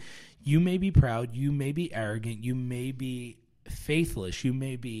redemption. Listen, you may be proud, you may be arrogant, you may be faithless, you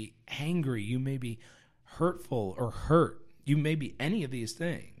may be angry, you may be hurtful or hurt. You may be any of these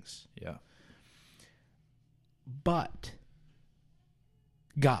things. Yeah. But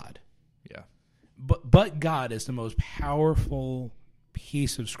God. Yeah. But God is the most powerful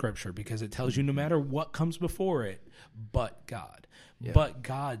piece of Scripture because it tells you no matter what comes before it, but God. Yeah. But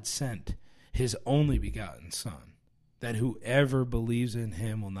God sent his only begotten Son, that whoever believes in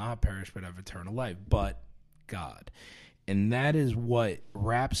him will not perish but have eternal life. But God. And that is what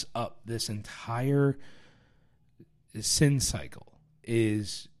wraps up this entire sin cycle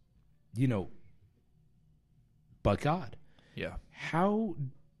is, but God. Yeah.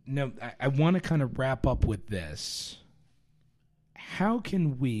 Now, I want to kind of wrap up with this. How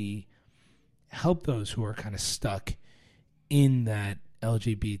can we help those who are kind of stuck in that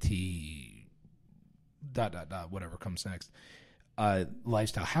LGBT ... whatever comes next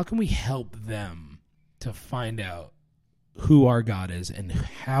lifestyle? How can we help them to find out who our God is and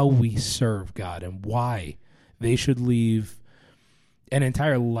how we serve God and why they should leave an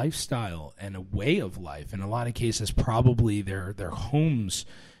entire lifestyle and a way of life, in a lot of cases probably their homes,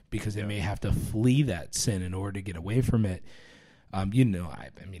 because they may have to flee that sin in order to get away from it. I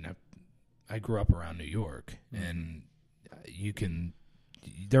grew up around New York, and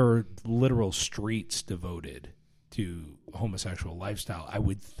there are literal streets devoted to homosexual lifestyle. I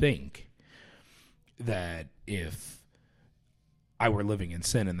would think that if I were living in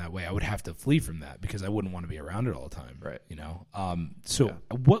sin in that way, I would have to flee from that because I wouldn't want to be around it all the time. Right.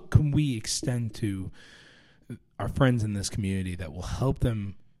 What can we extend to our friends in this community that will help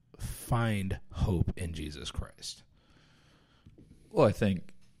them find hope in Jesus Christ? Well, I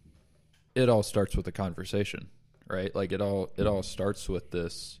think it all starts with a conversation, right? Like it all starts with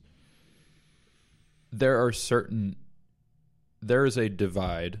this. There is a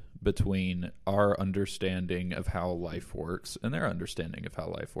divide between our understanding of how life works and their understanding of how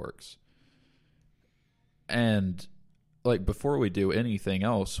life works. And like before we do anything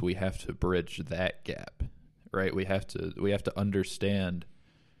else, we have to bridge that gap, right? We have to understand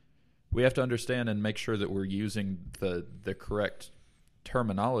and make sure that we're using the correct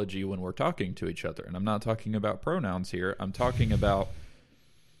terminology when we're talking to each other. And I'm not talking about pronouns here. I'm talking about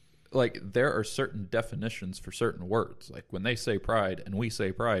like there are certain definitions for certain words. Like when they say pride and we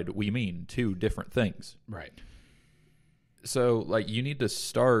say pride, we mean two different things. Right. So like you need to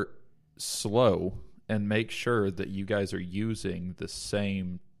start slow and make sure that you guys are using the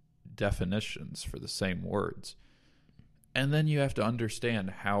same definitions for the same words. And then you have to understand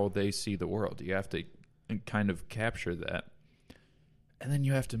how they see the world. You have to kind of capture that. And then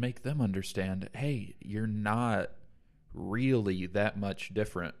you have to make them understand, hey, you're not really that much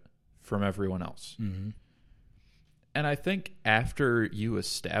different from everyone else. Mm-hmm. And I think after you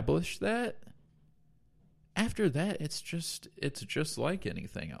establish that, after that, it's just like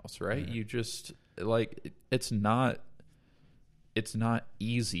anything else, right? Mm-hmm. You just like, it's not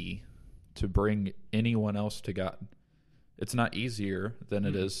easy to bring anyone else to God. It's not easier than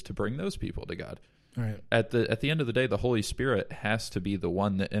it is to bring those people to God. Right. At the end of the day, the Holy Spirit has to be the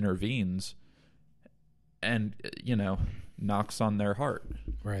one that intervenes and, knocks on their heart.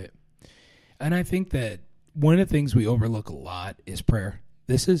 Right. And I think that one of the things we overlook a lot is prayer.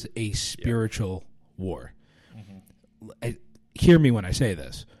 This is a spiritual war. Mm-hmm. Hear me when I say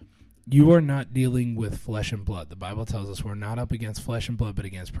this. You are not dealing with flesh and blood. The Bible tells us we're not up against flesh and blood, but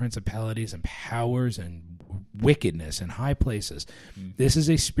against principalities and powers and wickedness in high places. Mm-hmm. This is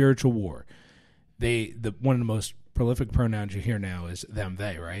a spiritual war. One of the most prolific pronouns you hear now is them,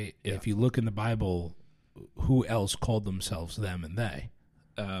 they, right? Yeah. If you look in the Bible, who else called themselves them and they?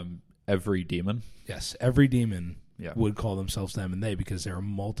 Every demon. Yes, every demon would call themselves them and they because there are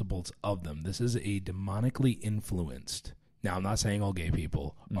multiples of them. This is a demonically influenced. Now, I'm not saying all gay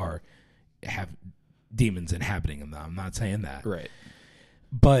people have demons inhabiting them. I'm not saying that. Right.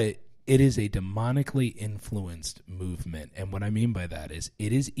 But it is a demonically influenced movement. And what I mean by that is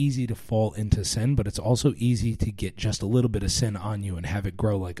it is easy to fall into sin, but it's also easy to get just a little bit of sin on you and have it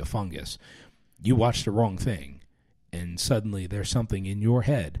grow like a fungus. You watch the wrong thing, and suddenly there's something in your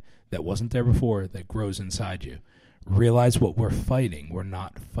head that wasn't there before that grows inside you. Realize what we're fighting. We're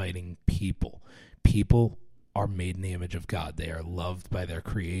not fighting people. People are made in the image of God. They are loved by their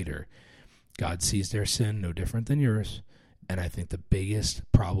Creator. God sees their sin no different than yours. And I think the biggest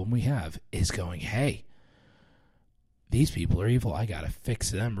problem we have is going, hey, these people are evil. I got to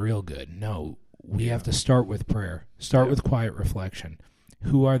fix them real good. No, we have to start with prayer. Start with quiet reflection.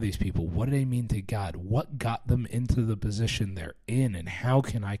 Who are these people? What do they mean to God? What got them into the position they're in? And how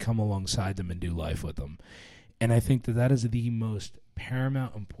can I come alongside them and do life with them? And I think that that is the most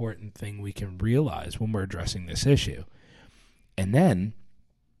paramount important thing we can realize when we're addressing this issue. And then,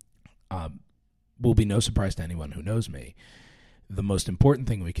 will be no surprise to anyone who knows me, the most important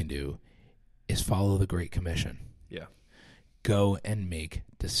thing we can do is follow the Great Commission. Yeah. Go and make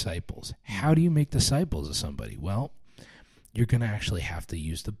disciples. How do you make disciples of somebody? Well, you're going to actually have to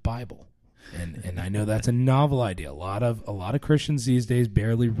use the Bible. And I know that's a novel idea. A lot of Christians these days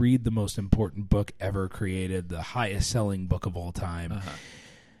barely read the most important book ever created, the highest selling book of all time. Uh-huh.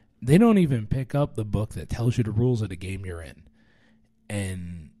 They don't even pick up the book that tells you the rules of the game you're in.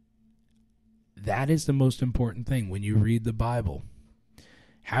 And that is the most important thing when you read the Bible.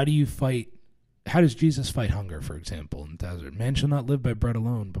 How do you fight? How does Jesus fight hunger, for example, in the desert? Man shall not live by bread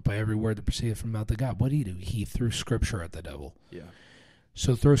alone, but by every word that proceedeth from the mouth of God. What did he do? He threw Scripture at the devil. Yeah.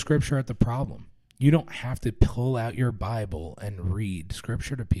 So throw Scripture at the problem. You don't have to pull out your Bible and read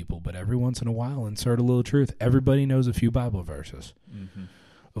Scripture to people, but every once in a while insert a little truth. Everybody knows a few Bible verses. Mm-hmm.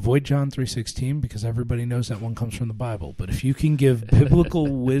 Avoid John 3:16 because everybody knows that one comes from the Bible. But if you can give biblical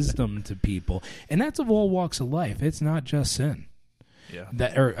wisdom to people, and that's of all walks of life, it's not just sin. Yeah.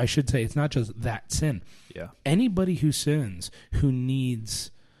 That, or I should say, it's not just that sin. Yeah. Anybody who sins, who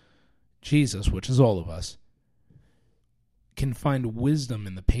needs Jesus, which is all of us, can find wisdom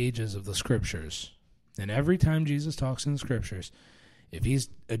in the pages of the Scriptures. And every time Jesus talks in the Scriptures, if he's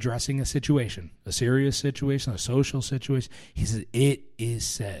addressing a situation, a serious situation, a social situation, he says, it is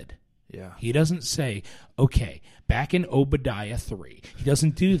said. Yeah. He doesn't say, okay, back in Obadiah 3. He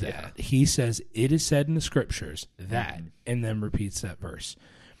doesn't do that. Yeah. He says, it is said in the Scriptures that, and then repeats that verse.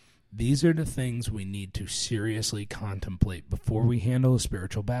 These are the things we need to seriously contemplate before we handle a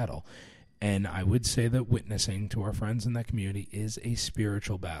spiritual battle. And I would say that witnessing to our friends in that community is a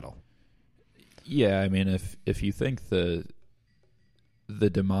spiritual battle. Yeah, I mean, if you think the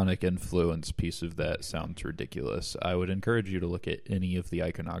demonic influence piece of that sounds ridiculous, I would encourage you to look at any of the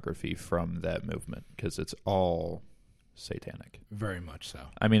iconography from that movement because it's all satanic. Very much so.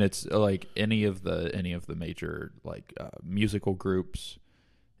 I mean, it's like any of the major like musical groups,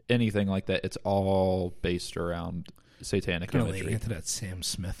 anything like that. It's all based around satanic imagery. Kind of into that Sam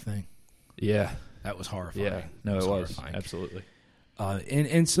Smith thing. Yeah, that was horrifying. Yeah, no, it was absolutely.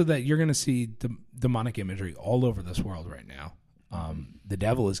 And so that you're going to see demonic imagery all over this world right now. The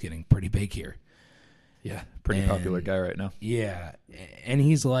devil is getting pretty big here. Yeah, pretty popular guy right now. Yeah, and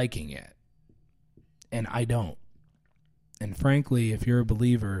he's liking it. And I don't. And frankly, if you're a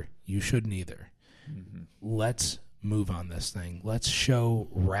believer, you shouldn't either. Mm-hmm. Let's move on this thing. Let's show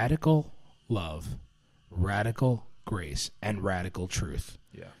radical love, radical grace, and radical truth.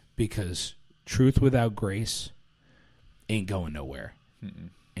 Yeah. Because truth without grace ain't going nowhere. Mm-mm.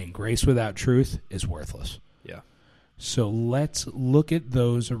 And grace without truth is worthless. Yeah. So let's look at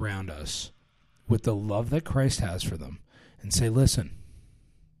those around us with the love that Christ has for them and say, listen,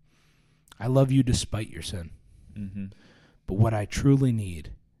 I love you despite your sin. Mm-hmm. But what I truly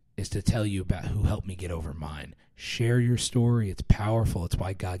need is to tell you about who helped me get over mine. Share your story. It's powerful. It's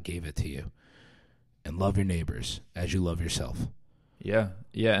why God gave it to you. And love your neighbors as you love yourself. Yeah.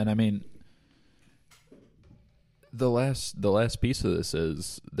 Yeah, and I mean, the last piece of this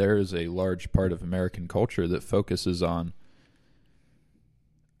is there is a large part of American culture that focuses on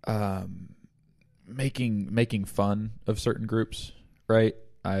making fun of certain groups, right?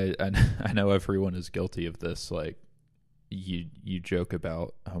 I know everyone is guilty of this. Like you joke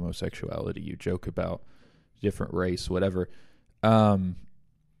about homosexuality, you joke about different race, whatever.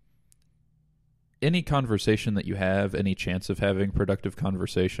 Any conversation that you have, any chance of having productive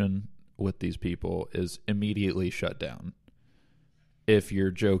conversation with these people is immediately shut down if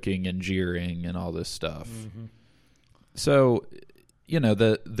you're joking and jeering and all this stuff. Mm-hmm. So, you know,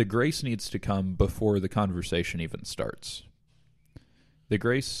 the grace needs to come before the conversation even starts. The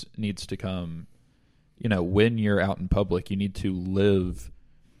grace needs to come, you know, when you're out in public, you need to live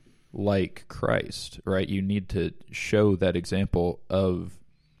like Christ, right? You need to show that example of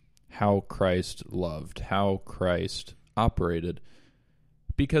how Christ loved, how Christ operated.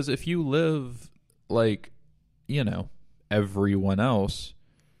 Because if you live like, you know, everyone else,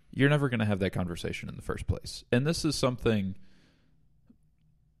 you're never going to have that conversation in the first place. And this is something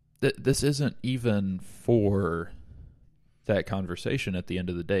that this isn't even for that conversation at the end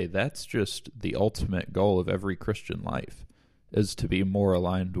of the day. That's just the ultimate goal of every Christian life, is to be more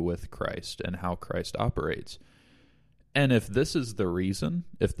aligned with Christ and how Christ operates. And if this is the reason,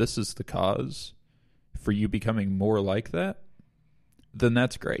 if this is the cause for you becoming more like that, then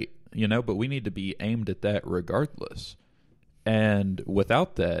that's great, but we need to be aimed at that regardless. And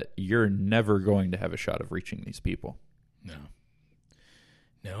without that, you're never going to have a shot of reaching these people.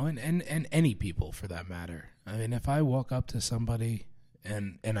 No, and any people for that matter. I mean, if I walk up to somebody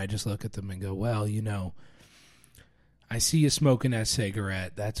and I just look at them and go, well, I see you smoking that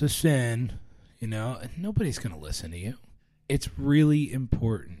cigarette. That's a sin, and nobody's going to listen to you. It's really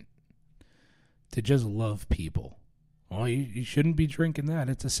important to just love people. Oh, you shouldn't be drinking that.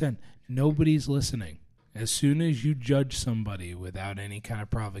 It's a sin. Nobody's listening. As soon as you judge somebody without any kind of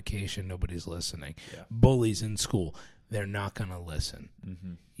provocation, nobody's listening. Yeah. Bullies in school, they're not going to listen.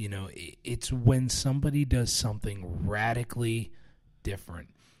 Mm-hmm. It's when somebody does something radically different,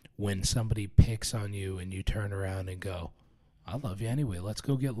 when somebody picks on you and you turn around and go, I love you anyway, let's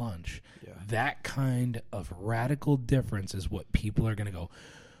go get lunch. Yeah. That kind of radical difference is what people are going to go,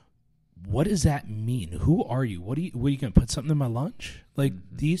 what does that mean? Who are you? What are you going to put something in my lunch? Like,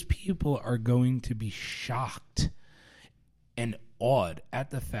 these people are going to be shocked and awed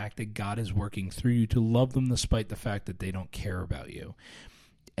at the fact that God is working through you to love them despite the fact that they don't care about you.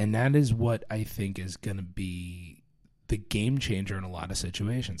 And that is what I think is going to be the game changer in a lot of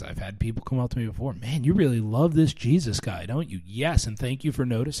situations. I've had people come up to me before, man, you really love this Jesus guy, don't you? Yes, and thank you for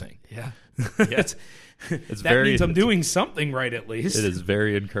noticing. Yeah. That means I'm doing something right, at least. It is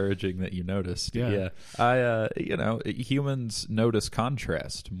very encouraging that you noticed. Yeah. Humans notice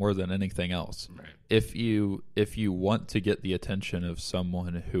contrast more than anything else. Right. If you want to get the attention of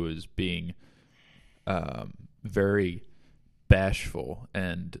someone who is being very bashful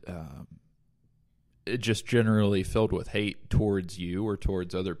and just generally filled with hate towards you or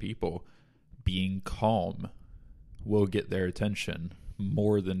towards other people, being calm will get their attention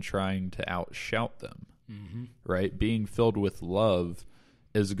more than trying to outshout them. Mm-hmm. Right? Being filled with love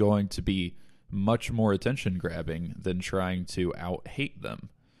is going to be much more attention grabbing than trying to out hate them.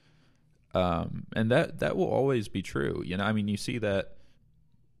 And that will always be true. You see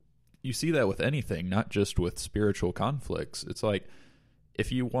that with anything, not just with spiritual conflicts. It's like, if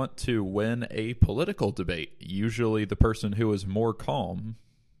you want to win a political debate, usually the person who is more calm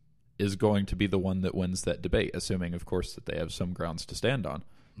is going to be the one that wins that debate, assuming, of course, that they have some grounds to stand on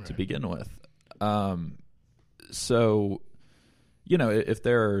to begin with. So, if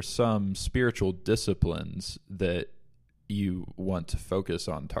there are some spiritual disciplines that you want to focus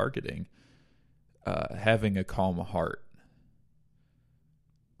on targeting, having a calm heart,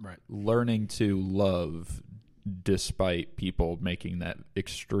 right, learning to love despite people making that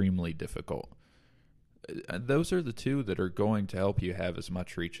extremely difficult. Those are the two that are going to help you have as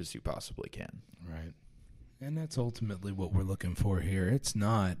much reach as you possibly can. Right. And that's ultimately what we're looking for here. It's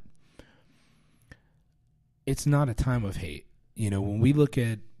not a time of hate. When we look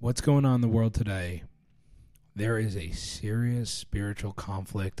at what's going on in the world today, there is a serious spiritual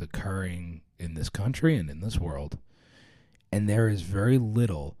conflict occurring in this country and in this world. And there is very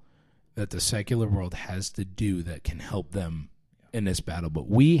little that the secular world has to do that can help them in this battle. But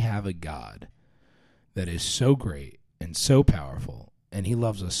we have a God that is so great and so powerful, and he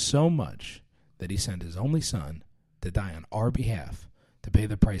loves us so much that he sent his only son to die on our behalf, to pay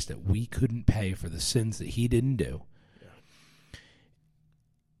the price that we couldn't pay for the sins that he didn't do. Yeah.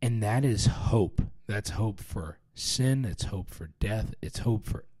 And that is hope. That's hope for sin. It's hope for death. It's hope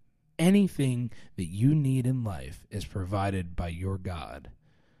for anything that you need in life is provided by your God,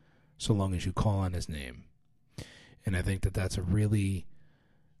 so long as you call on his name. And I think that that's a really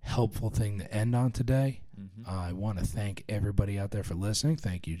helpful thing to end on today. Mm-hmm. I want to thank everybody out there for listening.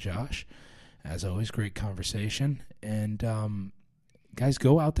 Thank you, Josh. As always, great conversation. And guys,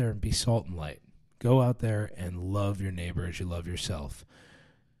 go out there and be salt and light. Go out there and love your neighbor as you love yourself.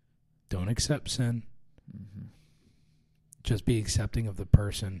 Don't accept sin. Mm-hmm. Just be accepting of the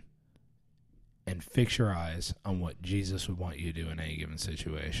person, and fix your eyes on what Jesus would want you to do in any given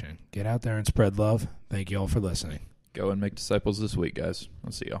situation. Get out there and spread love. Thank you all for listening. Go and make disciples this week, guys.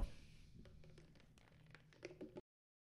 I'll see y'all.